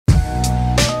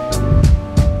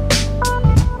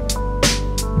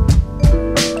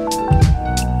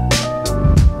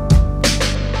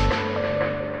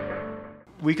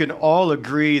we can all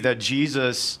agree that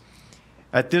Jesus,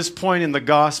 at this point in the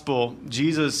gospel,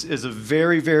 Jesus is a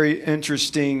very, very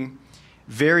interesting,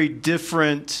 very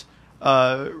different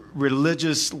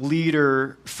religious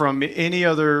leader from any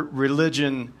other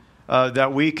religion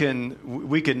that we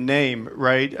can name,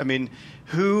 right? I mean,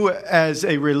 who as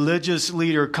a religious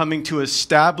leader coming to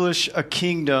establish a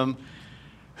kingdom,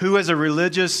 who as a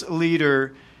religious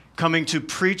leader coming to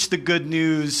preach the good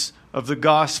news of the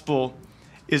gospel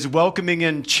is welcoming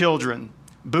in children?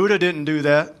 Buddha didn't do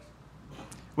that.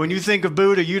 When you think of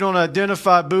Buddha, you don't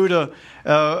identify Buddha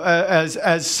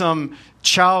as some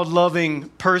child-loving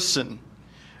person.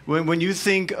 When you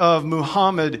think of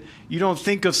Muhammad, you don't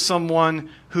think of someone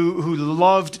who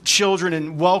loved children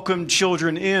and welcomed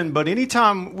children in. But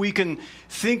anytime we can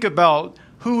think about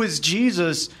who is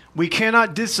Jesus, we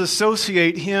cannot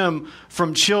disassociate him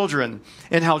from children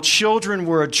and how children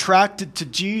were attracted to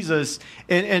Jesus,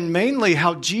 and mainly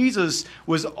how Jesus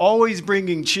was always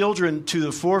bringing children to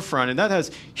the forefront. And that has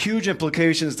huge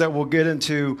implications that we'll get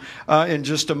into in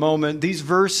just a moment. These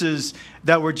verses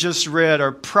that were just read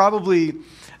are probably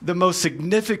the most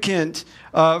significant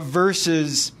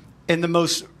verses and the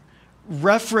most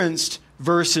referenced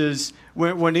verses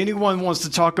when anyone wants to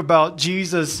talk about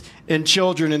Jesus and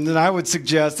children. And then I would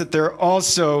suggest that they're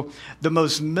also the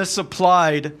most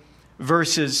misapplied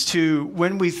verses too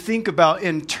when we think about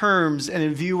in terms and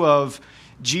in view of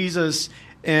Jesus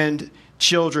and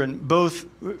children. Both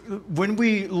when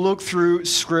we look through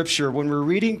Scripture, when we're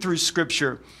reading through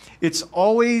Scripture, it's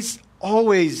always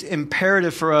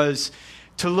imperative for us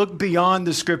to look beyond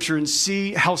the Scripture and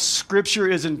see how Scripture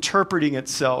is interpreting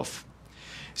itself.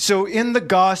 So in the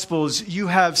Gospels, you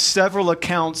have several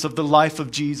accounts of the life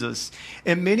of Jesus,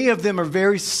 and many of them are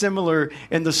very similar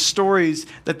in the stories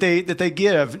that they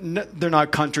give. They're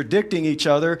not contradicting each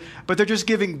other, but they're just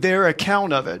giving their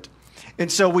account of it. And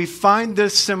so we find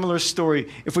this similar story.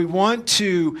 If we want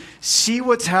to see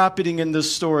what's happening in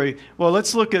this story, well,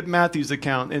 let's look at Matthew's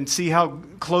account and see how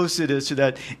close it is to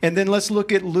that. And then let's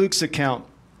look at Luke's account.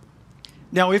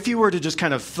 Now, if you were to just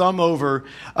kind of thumb over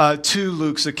to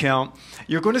Luke's account,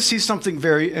 you're going to see something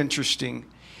very interesting.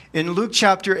 In Luke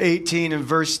chapter 18 and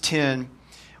verse 10,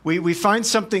 we find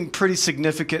something pretty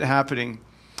significant happening.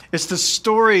 It's the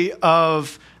story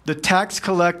of the tax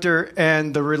collector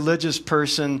and the religious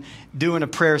person doing a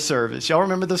prayer service. Y'all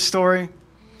remember this story?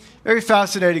 Very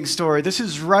fascinating story. This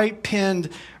is pinned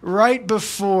right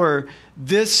before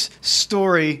this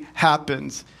story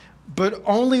happens. But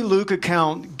only Luke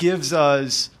account gives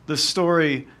us the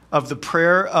story of the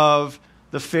prayer of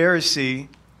the Pharisee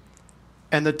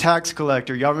and the tax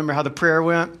collector. Y'all remember how the prayer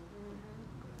went?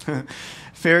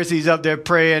 Pharisee's up there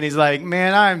praying. He's like,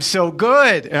 man, I am so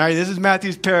good. All right, this is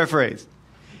Matthew's paraphrase.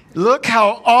 Look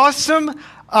how awesome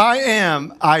I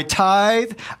am. I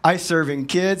tithe. I serve in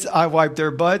kids. I wipe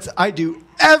their butts. I do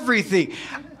everything.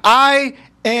 I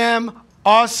am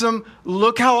awesome.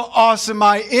 Look how awesome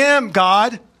I am,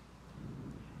 God.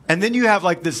 And then you have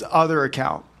like this other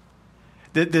account,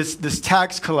 this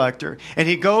tax collector. And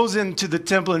he goes into the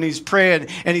temple and he's praying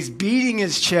and he's beating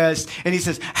his chest. And he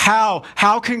says,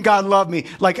 how can God love me?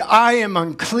 Like I am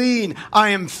unclean. I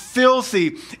am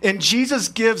filthy. And Jesus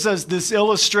gives us this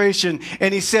illustration.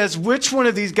 And he says, which one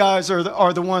of these guys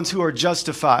are the ones who are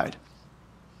justified?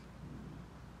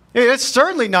 It's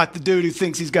certainly not the dude who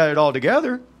thinks he's got it all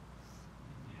together.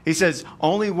 He says,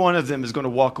 only one of them is going to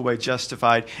walk away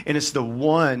justified, and it's the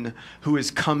one who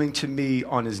is coming to me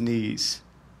on his knees.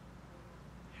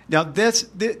 Now, that's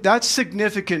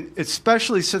significant,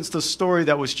 especially since the story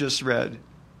that was just read.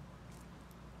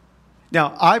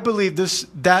 Now, I believe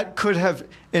that could have,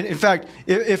 in fact,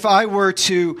 if I were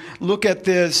to look at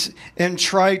this and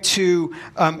try to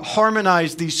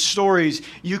harmonize these stories,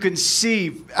 you can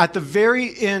see at the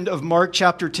very end of Mark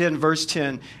chapter 10, verse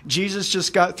 10, Jesus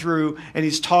just got through and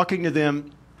he's talking to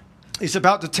them. He's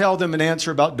about to tell them an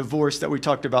answer about divorce that we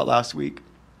talked about last week.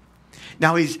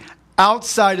 Now, he's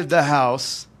outside of the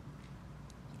house.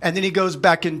 And then he goes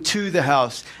back into the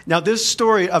house. Now, this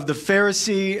story of the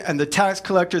Pharisee and the tax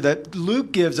collector that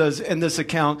Luke gives us in this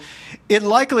account, it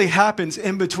likely happens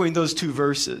in between those two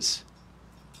verses.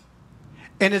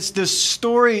 And it's this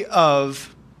story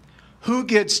of who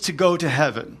gets to go to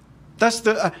heaven.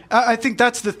 I think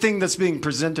that's the thing that's being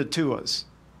presented to us.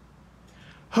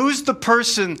 Who's the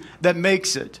person that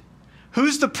makes it?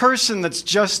 Who's the person that's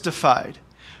justified?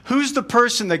 Who's the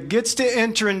person that gets to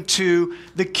enter into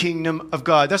the kingdom of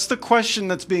God? That's the question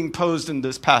that's being posed in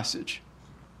this passage.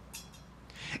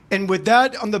 And with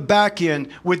that on the back end,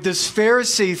 with this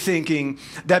Pharisee thinking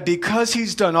that because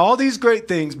he's done all these great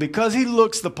things, because he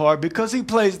looks the part, because he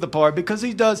plays the part, because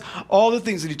he does all the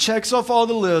things, that he checks off all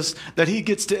the lists, that he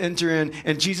gets to enter in.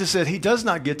 And Jesus said he does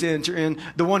not get to enter in.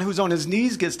 The one who's on his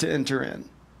knees gets to enter in.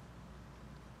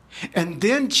 And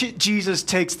then Jesus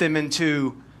takes them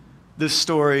into the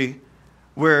story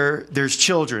where there's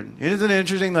children. Isn't it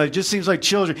interesting? Like, it just seems like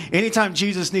children. Anytime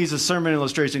Jesus needs a sermon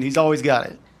illustration, he's always got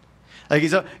it. Like,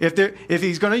 if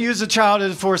he's going to use a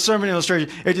child for a sermon illustration,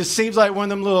 it just seems like one of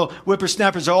them little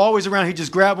whippersnappers are always around. He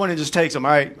just grabs one and just takes them.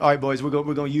 All right, boys, we're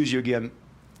going to use you again.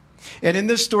 And in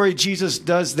this story, Jesus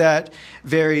does that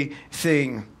very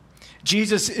thing.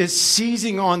 Jesus is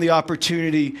seizing on the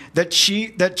opportunity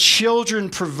that children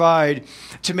provide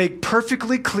to make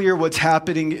perfectly clear what's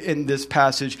happening in this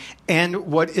passage and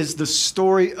what is the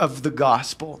story of the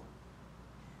gospel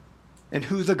and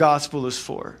who the gospel is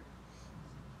for.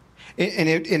 And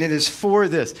it is for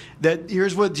this, that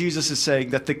here's what Jesus is saying,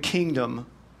 that the kingdom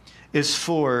is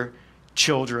for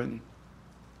children.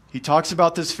 He talks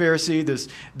about this Pharisee,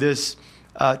 this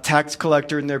tax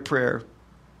collector in their prayer.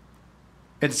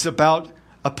 It's about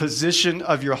a position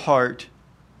of your heart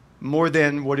more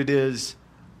than what it is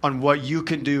on what you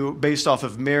can do based off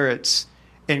of merits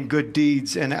and good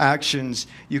deeds and actions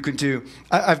you can do.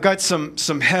 I've got some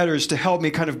headers to help me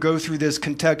kind of go through this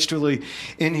contextually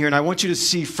in here. And I want you to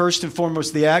see first and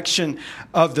foremost the action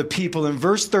of the people. In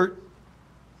verse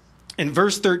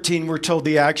 13, we're told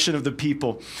the action of the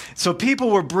people. So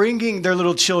people were bringing their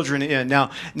little children in.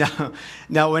 Now,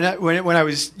 when I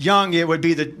was young, it would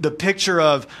be the picture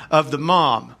of the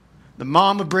mom. The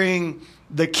mom would bring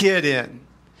the kid in.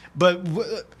 But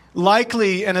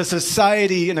likely in a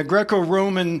society, in a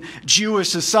Greco-Roman Jewish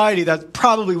society, that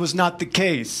probably was not the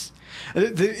case.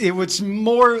 It would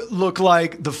more look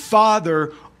like the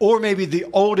father or maybe the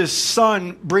oldest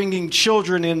son bringing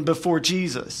children in before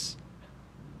Jesus.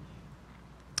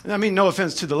 I mean, no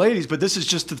offense to the ladies, but this is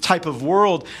just the type of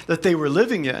world that they were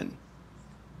living in.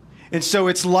 And so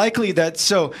it's likely that,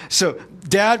 so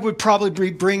dad would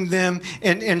probably bring them,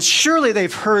 and surely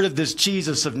they've heard of this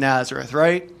Jesus of Nazareth,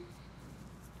 right?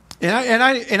 Man,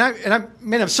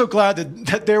 I'm so glad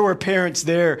that there were parents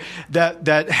there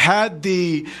that had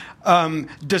the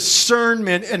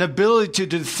discernment and ability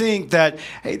to think that,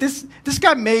 hey, this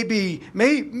guy maybe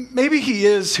he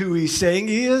is who he's saying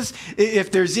he is. If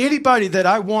there's anybody that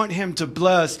I want him to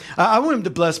bless, I want him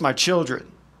to bless my children.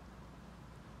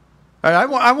 All right,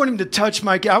 I want him to touch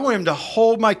my kid. I want him to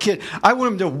hold my kid. I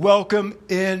want him to welcome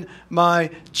in my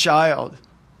child.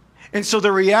 And so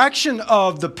the reaction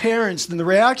of the parents and the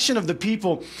reaction of the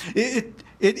people, it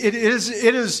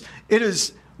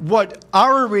is what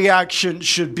our reaction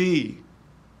should be.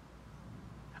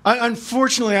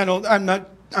 Unfortunately, I'm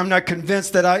not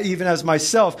convinced that I, even as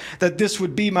myself, that this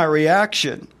would be my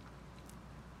reaction.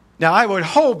 Now, I would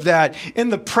hope that in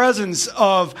the presence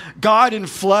of God in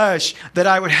flesh, that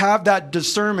I would have that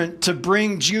discernment to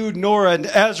bring Jude, Nora, and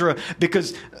Ezra,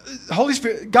 because Holy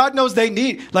Spirit, God knows they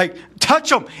need,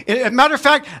 touch them. As a matter of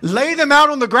fact, lay them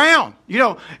out on the ground.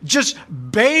 Just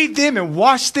bathe them and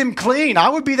wash them clean. I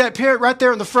would be that parent right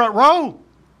there in the front row.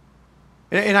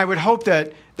 And I would hope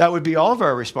that would be all of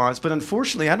our response. But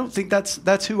unfortunately, I don't think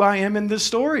that's who I am in this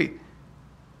story.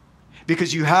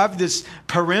 Because you have this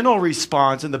parental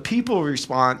response and the people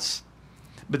response,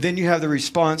 but then you have the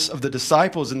response of the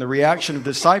disciples and the reaction of the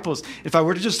disciples. If I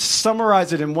were to just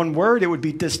summarize it in one word, it would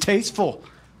be distasteful.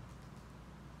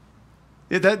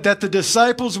 That the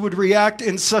disciples would react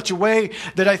in such a way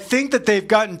that I think that they've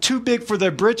gotten too big for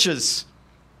their britches.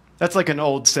 That's like an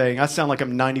old saying. I sound like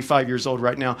I'm 95 years old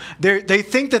right now. They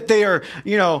think that they are,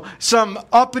 some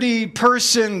uppity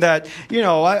person that,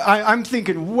 I'm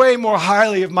thinking way more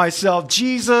highly of myself.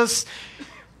 Jesus,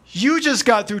 you just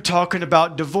got through talking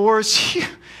about divorce.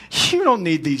 You don't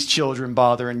need these children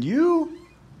bothering you.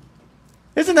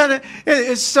 Isn't that it?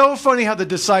 It's so funny how the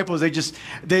disciples,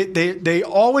 they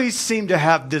always seem to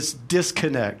have this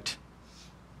disconnect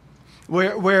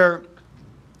where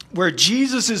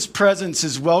Jesus' presence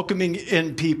is welcoming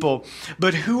in people,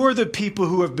 but who are the people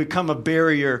who have become a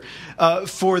barrier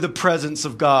for the presence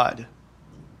of God?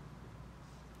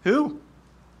 Who?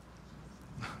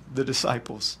 The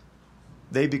disciples.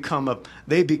 They become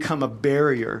a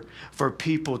barrier for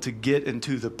people to get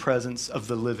into the presence of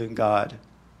the living God.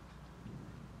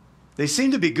 They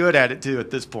seem to be good at it too at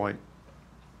this point.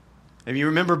 And you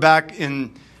remember back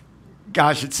in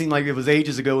Gosh, it seemed like it was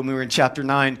ages ago when we were in chapter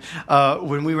 9.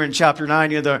 When we were in chapter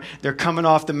 9, they're coming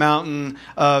off the mountain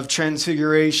of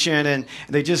transfiguration, and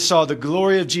they just saw the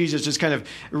glory of Jesus just kind of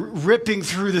ripping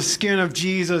through the skin of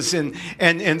Jesus.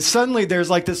 And suddenly there's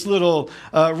like this little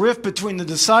rift between the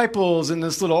disciples and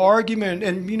this little argument.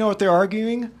 And you know what they're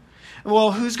arguing?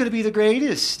 Well, who's going to be the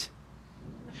greatest?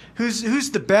 Who's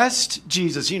the best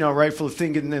Jesus? Rightfully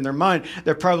thinking in their mind,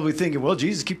 they're probably thinking, well,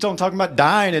 Jesus keeps on talking about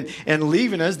dying and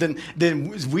leaving us. Then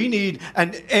we need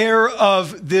an heir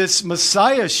of this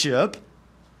messiahship.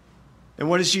 And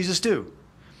what does Jesus do?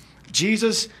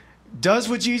 Jesus does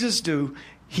what Jesus do.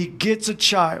 He gets a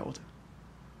child.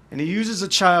 And he uses a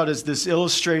child as this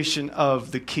illustration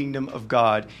of the kingdom of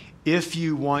God. If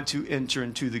you want to enter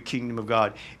into the kingdom of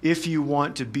God, if you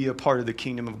want to be a part of the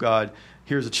kingdom of God,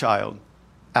 here's a child.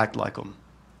 Act like them.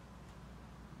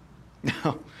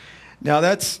 Now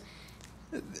that's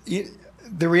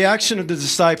the reaction of the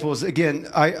disciples. Again,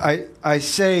 I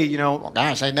say,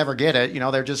 gosh, I never get it.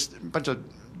 They're just a bunch of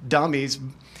dummies.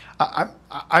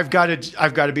 I've got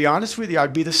to be honest with you.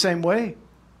 I'd be the same way.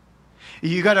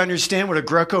 You got to understand what a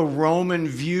Greco-Roman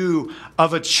view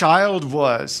of a child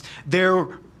was. There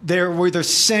were the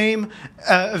same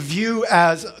view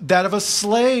as that of a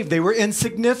slave. They were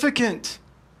insignificant.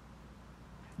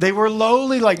 They were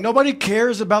lowly, like nobody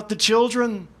cares about the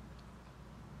children.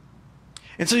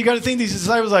 And so you got to think these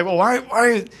disciples like, well, why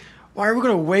are we going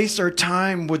to waste our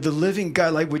time with the living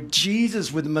God, like with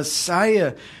Jesus, with the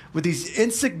Messiah, with these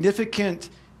insignificant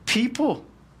people?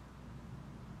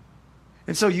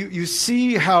 And so you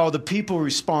see how the people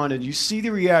responded. You see the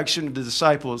reaction of the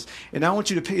disciples. And I want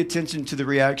you to pay attention to the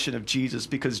reaction of Jesus,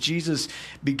 because Jesus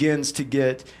begins to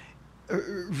get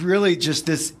really just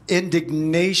this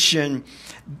indignation,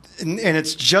 and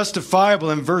it's justifiable.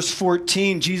 In verse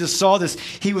 14, Jesus saw this.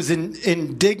 He was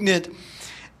indignant.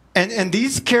 And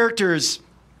these characters,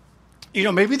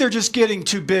 maybe they're just getting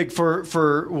too big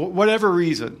for whatever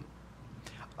reason.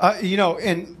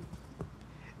 And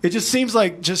it just seems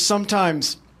like just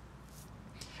sometimes,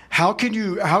 how can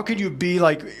you be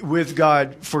like with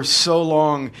God for so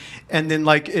long and then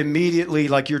like immediately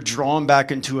like you're drawn back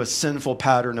into a sinful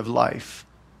pattern of life?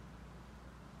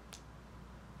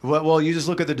 Well, you just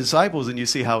look at the disciples and you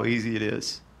see how easy it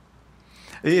is.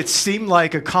 It seemed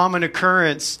like a common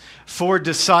occurrence for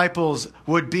disciples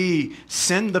would be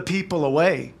send the people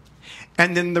away.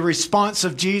 And then the response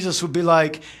of Jesus would be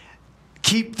like,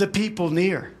 keep the people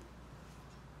near.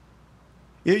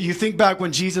 You think back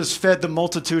when Jesus fed the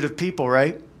multitude of people,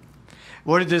 right?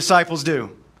 What did the disciples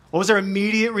do? What was their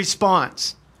immediate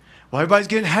response? Well, everybody's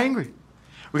getting hangry.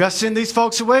 We got to send these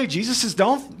folks away. Jesus says,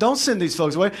 don't send these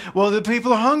folks away. Well, the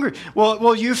people are hungry.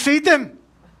 Well, you feed them.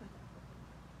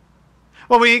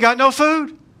 Well, we ain't got no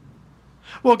food.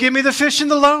 Well, give me the fish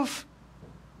and the loaf.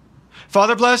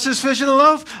 Father, bless this fish and the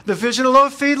loaf. The fish and the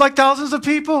loaf feed like thousands of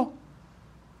people.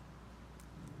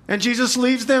 And Jesus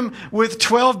leaves them with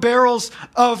 12 barrels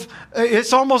of,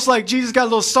 it's almost like Jesus got a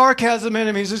little sarcasm in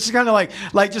him. He's just kind of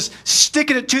like just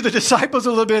sticking it to the disciples a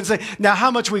little bit and say, now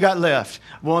how much we got left?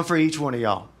 One for each one of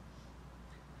y'all.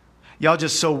 Y'all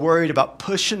just so worried about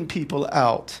pushing people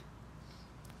out.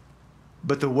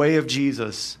 But the way of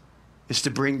Jesus is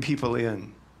to bring people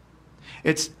in.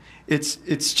 It's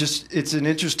an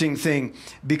interesting thing,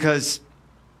 because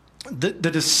the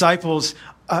disciples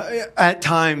at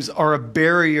times are a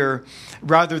barrier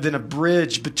rather than a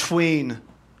bridge between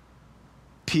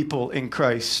people in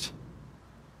Christ.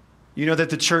 You know that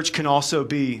the church can also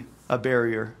be a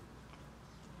barrier.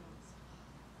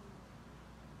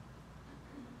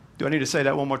 Do I need to say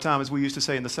that one more time, as we used to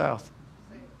say in the South?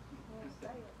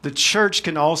 The church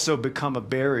can also become a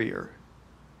barrier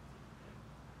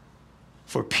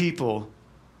for people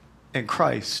in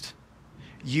Christ.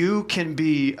 You can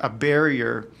be a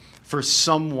barrier for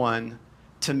someone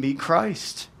to meet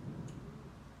Christ.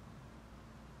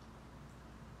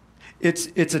 It's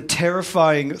a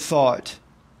terrifying thought.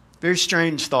 Very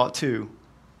strange thought too.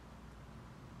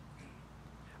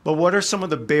 But what are some of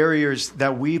the barriers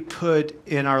that we put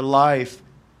in our life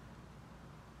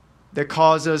that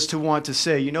cause us to want to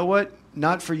say, you know what?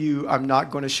 Not for you. I'm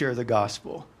not going to share the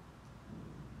gospel.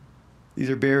 These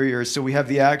are barriers. So we have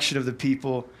the action of the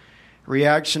people,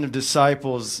 reaction of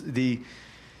disciples, the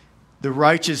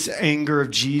righteous anger of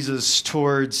Jesus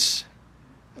towards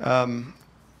the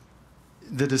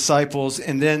disciples,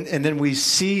 and then we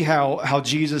see how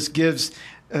Jesus gives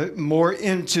more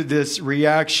into this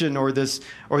reaction or this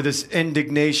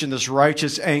indignation, this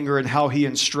righteous anger, and how he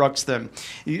instructs them.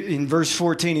 In verse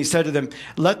 14, he said to them,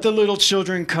 "Let the little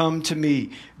children come to me.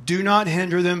 Do not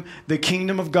hinder them. The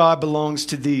kingdom of God belongs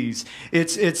to these."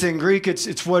 It's in Greek.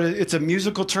 It's a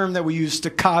musical term that we use,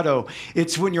 staccato.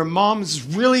 It's when your mom's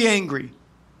really angry,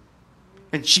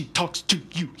 and she talks to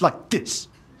you like this.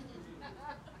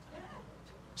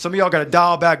 Some of y'all got to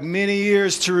dial back many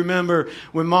years to remember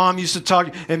when mom used to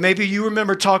talk. And maybe you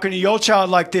remember talking to your child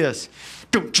like this.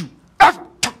 "Don't you ever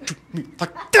talk to me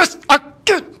like this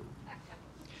again."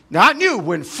 Now, I knew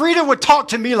when Frida would talk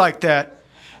to me like that,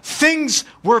 things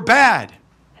were bad.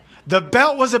 The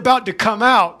belt was about to come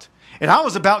out, and I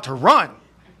was about to run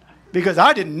because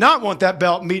I did not want that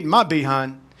belt meeting my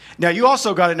behind. Now, you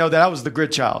also got to know that I was the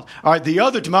good child. All right,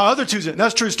 my other two,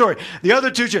 that's a true story. The other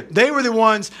two, they were the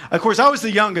ones, of course, I was the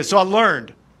youngest, so I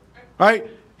learned. All right,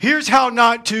 here's how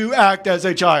not to act as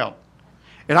a child.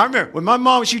 And I remember when my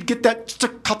mom, she'd get that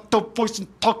staccato voice and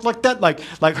talk like that, like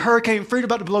Hurricane Frida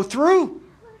about to blow through.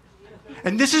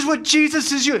 And this is what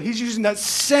Jesus is using. He's using that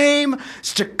same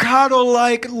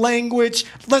staccato-like language.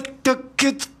 "Let the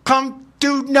kids come.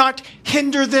 Do not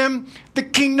hinder them. The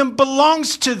kingdom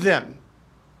belongs to them."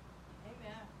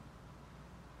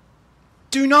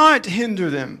 Do not hinder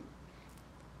them.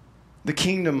 The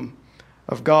kingdom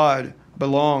of God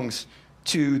belongs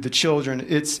to the children.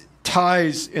 It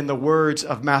ties in the words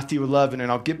of Matthew 11,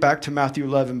 and I'll get back to Matthew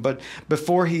 11, but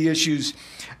before he issues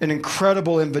an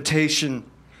incredible invitation,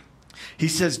 he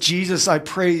says, "Jesus, I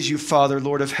praise you, Father,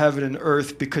 Lord of heaven and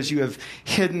earth, because you have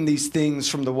hidden these things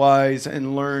from the wise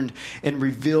and learned and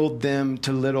revealed them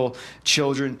to little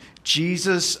children."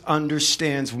 Jesus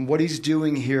understands what he's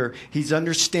doing here. He's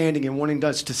understanding and wanting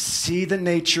us to see the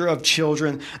nature of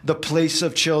children, the place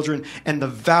of children, and the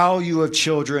value of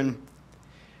children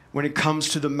when it comes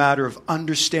to the matter of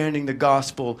understanding the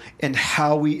gospel and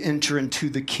how we enter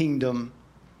into the kingdom.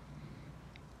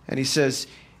 And he says,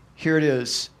 here it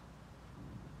is.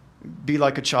 Be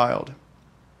like a child.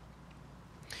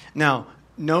 Now,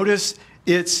 notice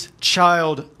it's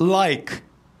childlike.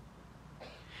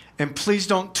 And please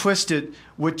don't twist it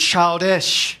with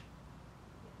childish.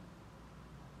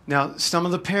 Now, some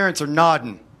of the parents are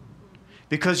nodding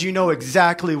because you know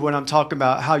exactly what I'm talking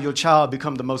about, how your child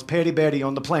become the most petty Betty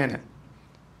on the planet.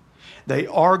 They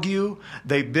argue,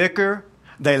 they bicker,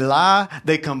 they lie,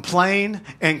 they complain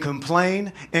and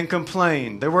complain and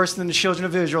complain. They're worse than the children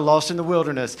of Israel lost in the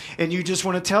wilderness. And you just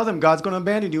want to tell them God's going to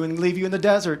abandon you and leave you in the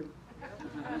desert.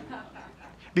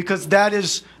 Because that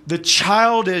is the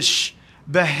childish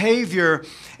behavior.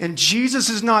 And Jesus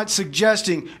is not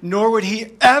suggesting, nor would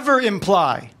he ever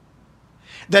imply,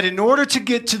 that in order to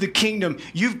get to the kingdom,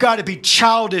 you've got to be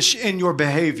childish in your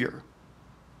behavior.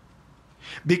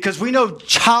 Because we know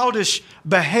childish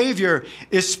behavior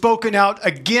is spoken out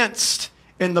against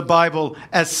in the Bible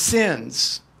as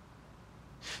sins.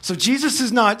 So Jesus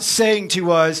is not saying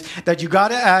to us that you got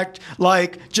to act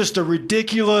like just a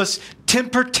ridiculous,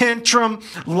 temper tantrum,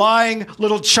 lying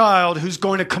little child who's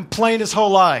going to complain his whole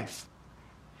life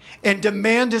and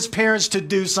demand his parents to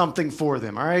do something for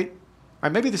them, all right? All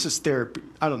right, maybe this is therapy.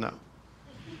 I don't know.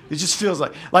 It just feels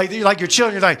like your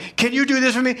children are like, can you do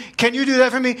this for me? Can you do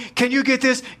that for me? Can you get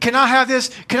this? Can I have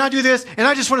this? Can I do this? And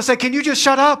I just want to say, can you just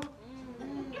shut up?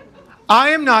 I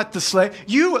am not the slave.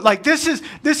 This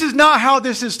is not how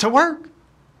this is to work.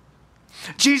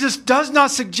 Jesus does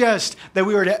not suggest that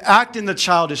we are to act in the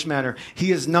childish manner.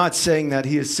 He is not saying that.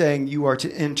 He is saying you are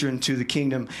to enter into the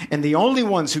kingdom. And the only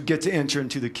ones who get to enter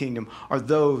into the kingdom are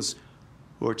those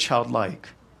who are childlike.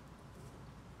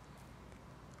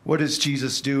 What is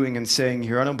Jesus doing and saying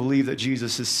here? I don't believe that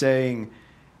Jesus is saying,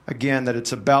 again, that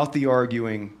it's about the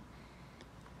arguing.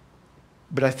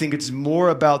 But I think it's more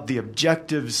about the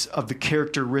objectives of the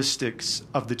characteristics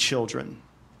of the children.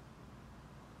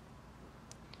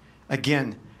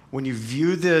 Again, when you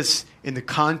view this in the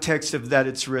context of that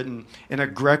it's written in a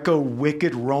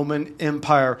Greco-wicked Roman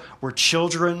Empire where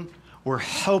children were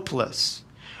helpless,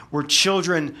 where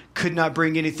children could not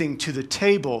bring anything to the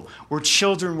table, where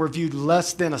children were viewed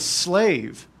less than a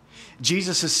slave.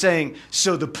 Jesus is saying,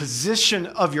 so the position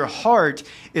of your heart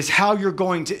is how you're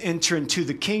going to enter into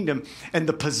the kingdom. And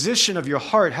the position of your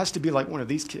heart has to be like one of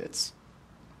these kids.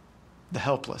 The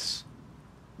helpless,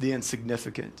 the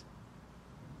insignificant,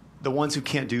 the ones who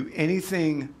can't do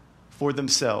anything for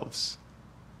themselves,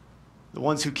 the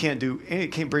ones who can't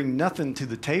bring nothing to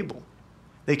the table.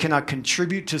 They cannot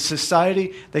contribute to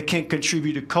society. They can't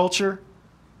contribute to culture.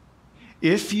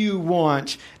 if you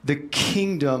want the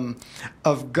kingdom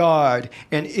of God,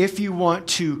 and if you want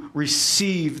to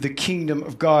receive the kingdom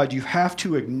of God, you have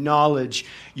to acknowledge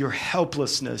your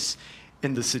helplessness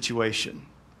in the situation.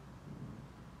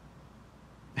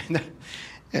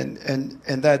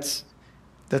 And that's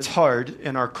hard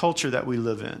in our culture that we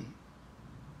live in.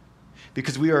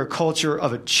 Because we are a culture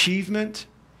of achievement.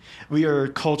 We are a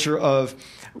culture of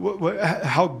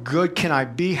how good can I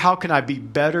be? How can I be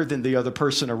better than the other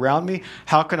person around me?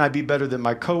 How can I be better than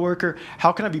my coworker?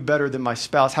 How can I be better than my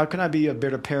spouse? How can I be a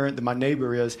better parent than my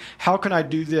neighbor is? How can I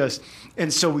do this?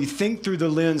 And so we think through the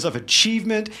lens of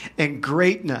achievement and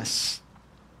greatness.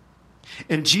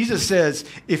 And Jesus says,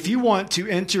 if you want to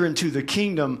enter into the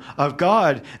kingdom of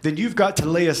God, then you've got to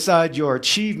lay aside your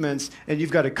achievements and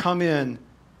you've got to come in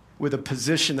with a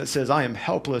position that says, I am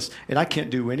helpless and I can't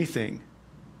do anything.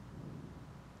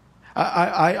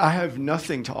 I have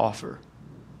nothing to offer.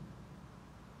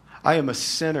 I am a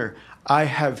sinner. I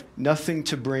have nothing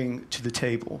to bring to the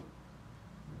table.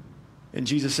 And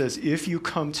Jesus says, if you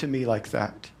come to me like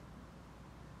that,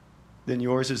 then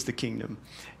yours is the kingdom.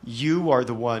 You are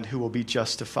the one who will be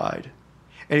justified.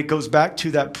 And it goes back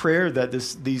to that prayer that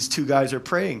these two guys are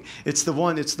praying. It's the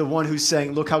one who's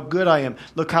saying, look how good I am.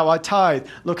 Look how I tithe.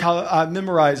 Look how I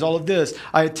memorize all of this.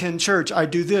 I attend church. I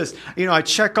do this. I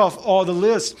check off all the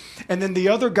lists. And then the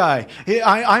other guy,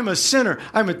 I'm a sinner.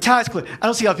 I'm a tax collector. I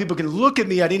don't see how people can look at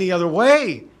me at any other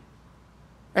way.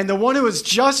 And the one who is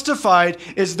justified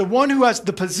is the one who has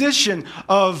the position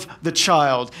of the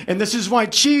child. And this is why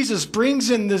Jesus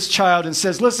brings in this child and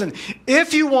says, listen,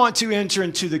 if you want to enter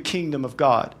into the kingdom of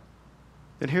God,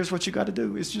 then here's what you got to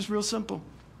do. It's just real simple.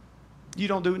 You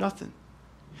don't do nothing.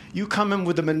 You come in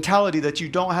with the mentality that you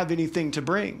don't have anything to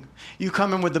bring. You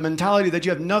come in with the mentality that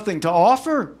you have nothing to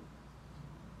offer.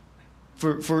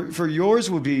 For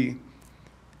yours will be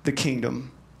the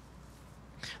kingdom.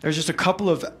 There's just a couple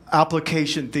of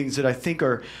application things that I think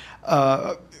are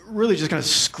really just kind of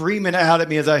screaming out at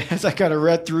me as I kind of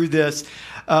read through this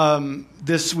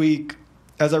this week,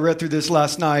 as I read through this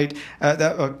last night.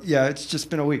 It's just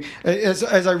been a week. As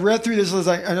I read through this,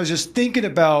 I was just thinking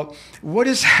about what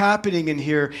is happening in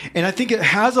here, and I think it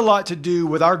has a lot to do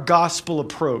with our gospel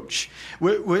approach.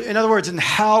 In other words, in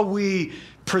how we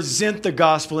present the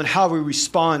gospel and how we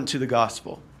respond to the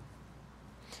gospel.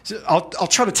 So I'll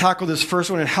try to tackle this first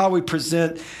one and how we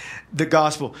present the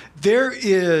gospel. There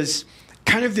is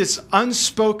kind of this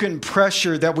unspoken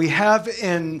pressure that we have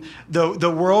in the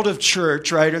world of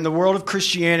church, right, in the world of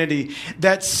Christianity,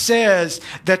 that says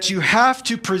that you have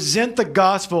to present the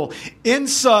gospel in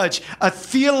such a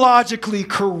theologically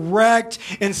correct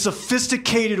and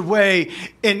sophisticated way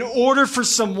in order for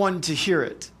someone to hear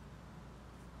it.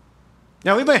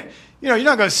 Now, we may... you're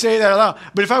not going to say that aloud.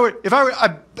 But if I were,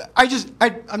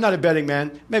 I'm not a betting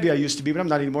man. Maybe I used to be, but I'm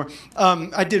not anymore.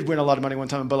 I did win a lot of money one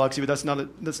time in Biloxi, but that's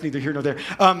neither here nor there.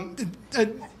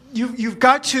 You've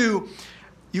got to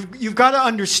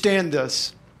understand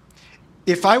this.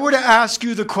 If I were to ask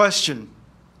you the question,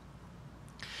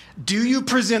 do you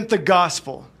present the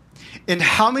gospel? And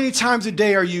how many times a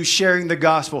day are you sharing the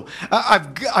gospel?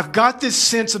 I've got this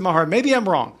sense in my heart. Maybe I'm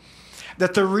wrong.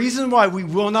 That the reason why we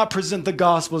will not present the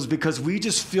gospel is because we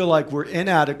just feel like we're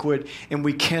inadequate and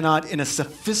we cannot, in a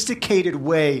sophisticated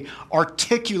way,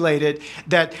 articulate it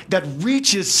that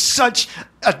reaches such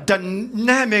a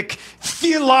dynamic,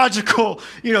 theological,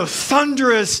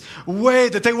 thunderous way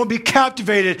that they will be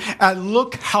captivated. And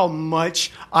look how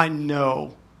much I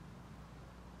know.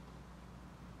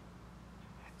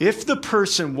 If the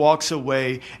person walks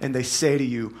away and they say to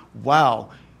you,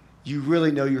 wow, you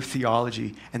really know your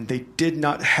theology, and they did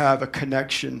not have a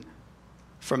connection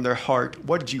from their heart,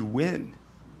 what did you win?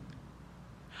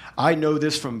 I know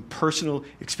this from personal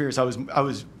experience. I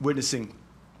was witnessing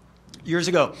years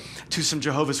ago to some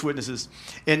Jehovah's Witnesses,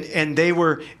 and they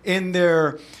were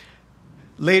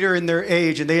later in their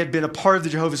age, and they had been a part of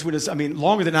the Jehovah's Witnesses,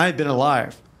 longer than I had been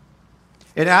alive.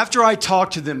 And after I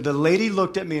talked to them, the lady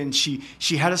looked at me and she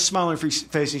had a smile on her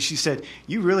face and she said,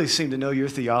 you really seem to know your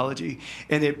theology.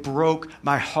 And it broke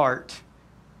my heart.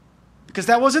 Because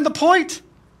that wasn't the point.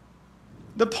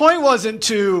 The point wasn't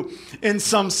to, in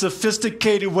some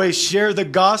sophisticated way, share the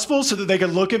gospel so that they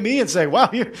could look at me and say, wow,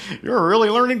 you're a really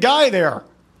learning guy there.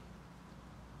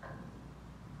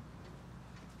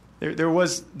 There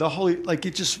was the holy,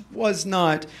 it just was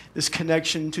not this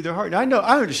connection to their heart. And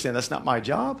I understand that's not my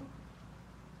job.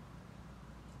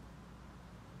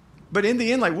 But in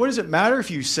the end, what does it matter if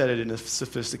you said it in a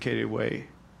sophisticated way?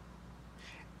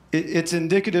 it's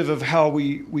indicative of how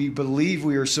we believe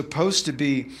we are supposed to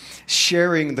be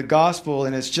sharing the gospel,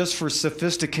 and it's just for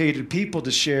sophisticated people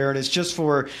to share, and it's just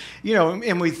for,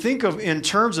 and we think of in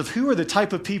terms of who are the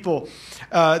type of people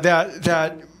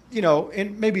that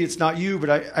and maybe it's not you, but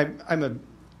I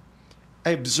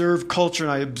observe culture,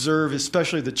 and I observe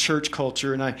especially the church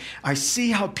culture, and I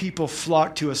see how people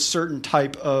flock to a certain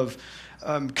type of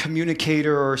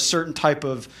communicator or a certain type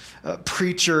of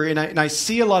preacher, and I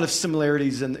see a lot of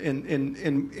similarities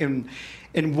in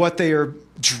what they are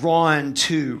drawn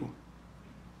to.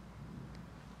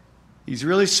 He's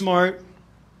really smart.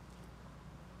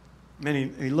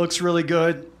 Man, he looks really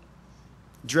good.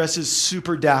 Dresses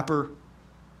super dapper.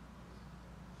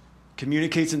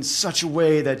 Communicates in such a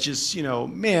way that just,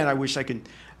 man, I wish I can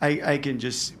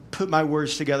just put my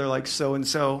words together like so and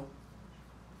so.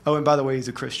 Oh, and by the way, he's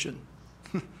a Christian.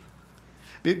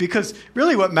 Because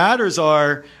really what matters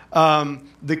are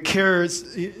the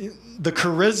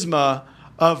charisma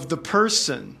of the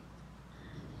person.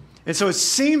 And so it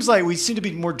seems like we seem to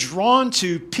be more drawn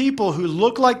to people who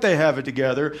look like they have it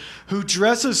together, who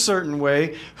dress a certain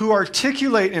way, who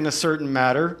articulate in a certain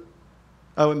manner.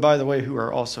 Oh, and by the way, who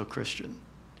are also Christian.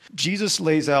 Jesus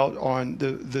lays out on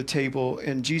the table,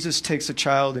 and Jesus takes a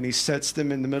child and he sets them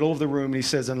in the middle of the room, and he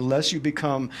says, unless you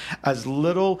become as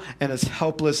little and as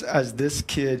helpless as this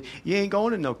kid, you ain't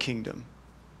going to no kingdom.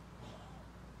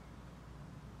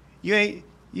 You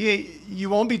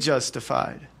won't be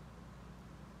justified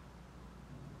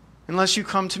unless you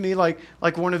come to me like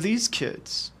one of these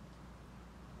kids.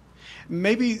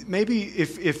 Maybe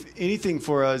if anything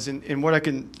for us, and what I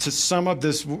can, to sum up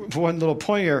this one little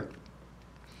point here,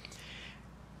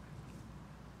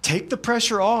 take the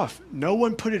pressure off. No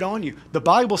one put it on you. The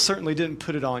Bible certainly didn't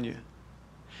put it on you.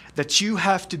 That you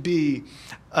have to be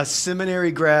a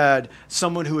seminary grad,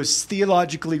 someone who is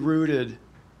theologically rooted,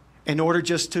 in order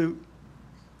just to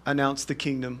announce the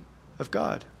kingdom of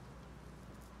God.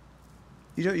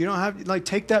 You don't have,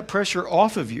 take that pressure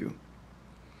off of you.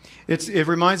 It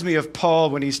reminds me of Paul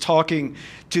when he's talking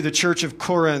to the church of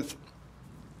Corinth.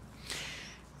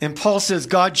 And Paul says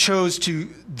God chose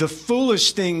the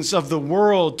foolish things of the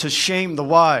world to shame the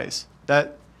wise.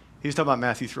 That he was talking about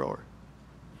Matthew Thrower.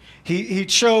 He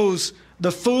chose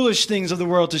the foolish things of the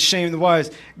world to shame the wise.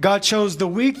 God chose the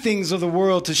weak things of the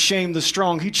world to shame the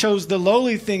strong. He chose the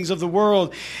lowly things of the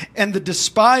world and the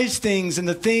despised things and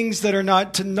the things that are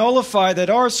not, to nullify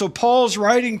that are. So Paul's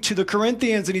writing to the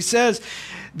Corinthians, and he says,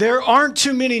 there aren't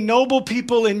too many noble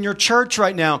people in your church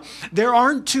right now. There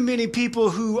aren't too many people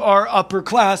who are upper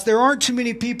class. There aren't too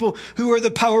many people who are the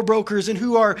power brokers and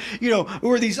who are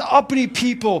these uppity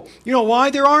people. You know why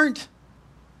there aren't?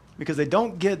 Because they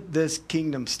don't get this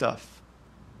kingdom stuff.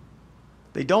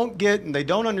 They don't get and they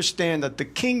don't understand that the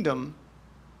kingdom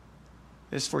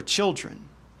is for children.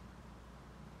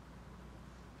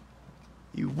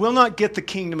 You will not get the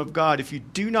kingdom of God if you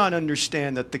do not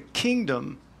understand that the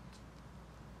kingdom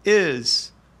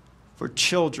is for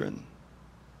children.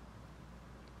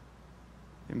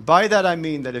 And by that I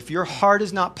mean that if your heart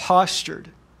is not postured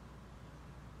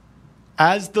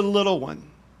as the little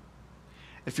one,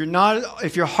 if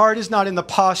your heart is not in the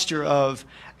posture of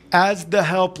as the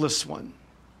helpless one,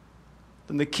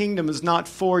 then the kingdom is not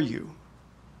for you.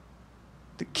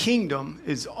 The kingdom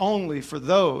is only for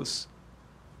those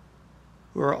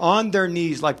who are on their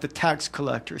knees like the tax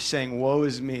collector saying, woe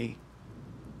is me.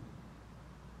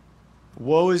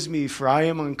 Woe is me, for I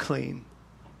am unclean.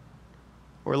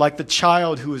 Or like the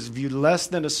child who is viewed less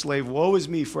than a slave, woe is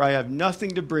me, for I have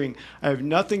nothing to bring. I have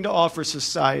nothing to offer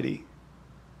society.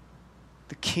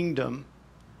 The kingdom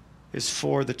is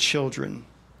for the children.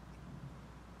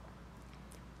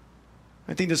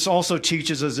 I think this also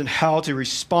teaches us in how to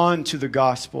respond to the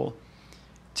gospel,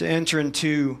 to enter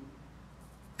into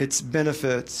its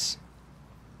benefits.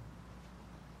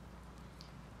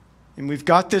 And we've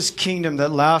got this kingdom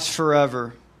that lasts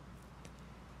forever.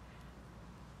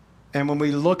 And when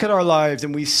we look at our lives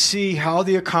and we see how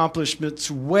the accomplishments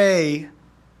weigh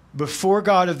before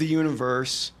God of the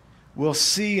universe, we'll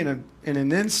see in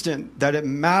an instant that it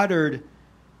mattered.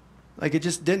 Like it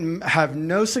just didn't have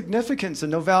no significance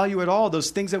and no value at all. Those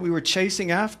things that we were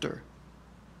chasing after.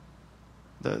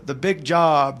 The big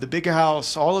job, the big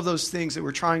house, all of those things that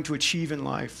we're trying to achieve in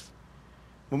life.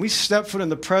 When we step foot in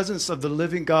the presence of the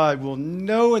living God, we'll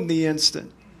know in the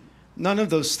instant none of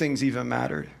those things even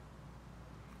mattered.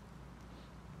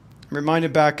 I'm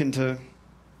reminded back to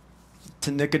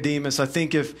Nicodemus. I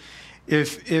think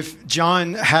if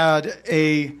John had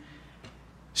a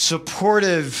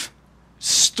supportive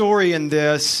story in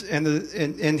this,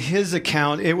 in his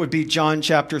account, it would be John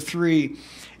chapter 3.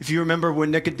 If you remember when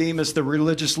Nicodemus, the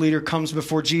religious leader, comes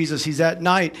before Jesus, he's at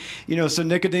night. So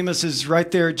Nicodemus is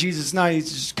right there at Jesus' night.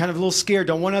 He's just kind of a little scared.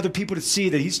 Don't want other people to see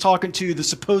that he's talking to the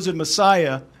supposed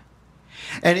Messiah.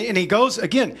 And he goes,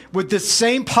 again, with this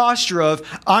same posture of,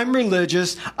 I'm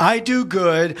religious, I do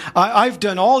good, I've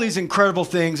done all these incredible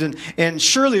things, and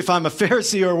surely if I'm a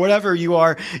Pharisee or whatever you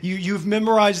are, you've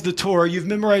memorized the Torah, you've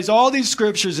memorized all these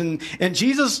scriptures, and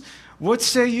Jesus, what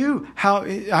say you?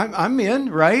 I'm in,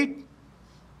 right?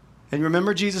 And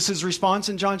remember Jesus' response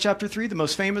in John chapter 3, the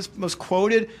most famous, most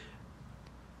quoted,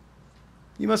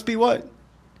 you must be what?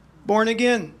 Born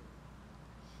again.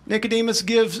 Nicodemus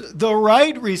gives the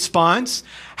right response.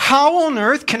 How on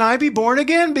earth can I be born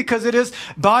again? Because it is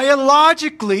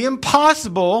biologically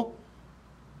impossible.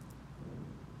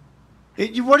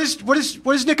 What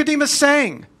is Nicodemus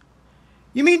saying?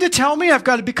 You mean to tell me I've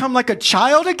got to become like a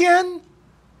child again?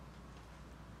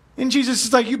 And Jesus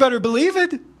is like, you better believe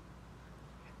it.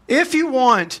 If you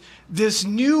want this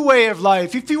new way of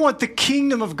life, if you want the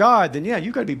kingdom of God, then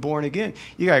you got to be born again.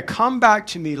 You got to come back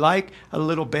to me like a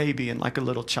little baby and like a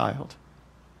little child.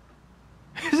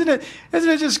 Isn't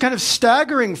it just kind of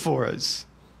staggering for us?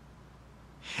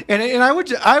 And I would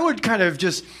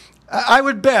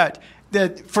bet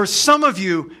that for some of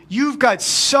you, you've got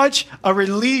such a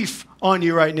relief on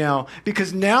you right now,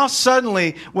 because now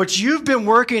suddenly what you've been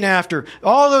working after,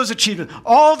 all those achievements,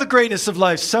 all the greatness of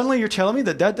life, suddenly you're telling me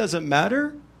that doesn't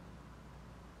matter?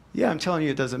 Yeah, I'm telling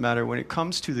you it doesn't matter. When it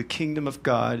comes to the kingdom of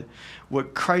God,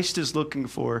 what Christ is looking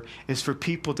for is for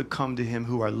people to come to him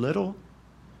who are little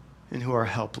and who are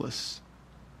helpless.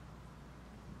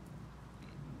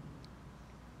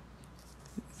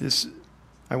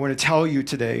 I want to tell you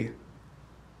today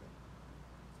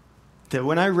that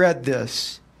when I read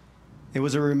this, it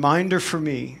was a reminder for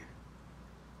me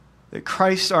that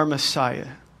Christ, our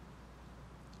Messiah,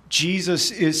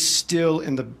 Jesus, is still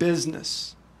in the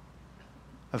business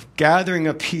of gathering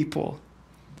a people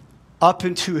up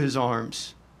into his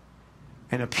arms,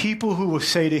 and a people who will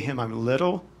say to him, I'm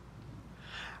little,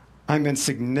 I'm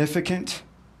insignificant,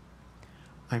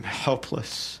 I'm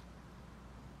helpless.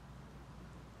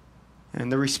 And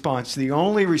the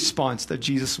only response that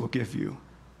Jesus will give you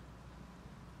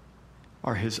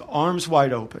are his arms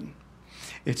wide open.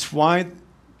 It's why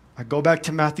I go back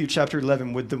to Matthew chapter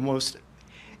 11 with the most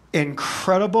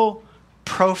incredible,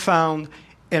 profound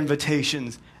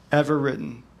invitations ever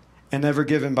written and ever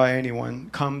given by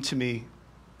anyone. Come to me,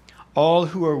 all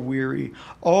who are weary,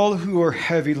 all who are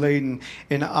heavy laden,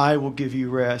 and I will give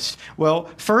you rest. Well,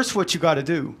 first what you got to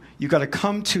do, you got to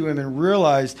come to him and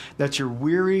realize that you're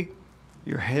weary,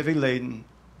 you're heavy laden,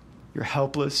 you're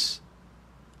helpless,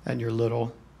 and you're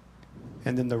little.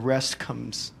 And then the rest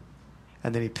comes,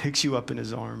 and then he picks you up in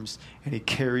his arms, and he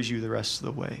carries you the rest of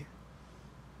the way.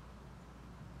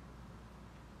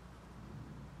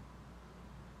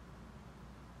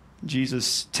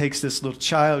 Jesus takes this little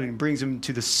child and brings him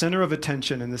to the center of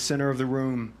attention in the center of the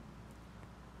room.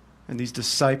 And these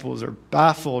disciples are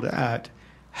baffled at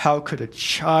how could a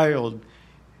child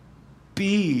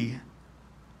be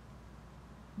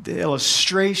the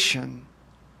illustration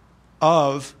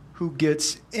of who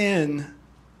gets in.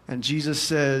 And Jesus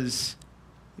says,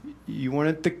 you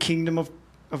want the kingdom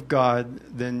of God,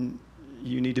 then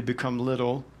you need to become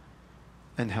little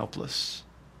and helpless,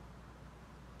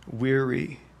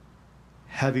 weary,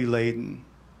 heavy laden,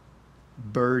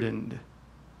 burdened,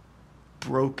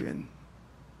 broken.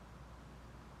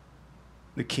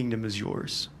 The kingdom is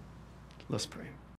yours. Let's pray.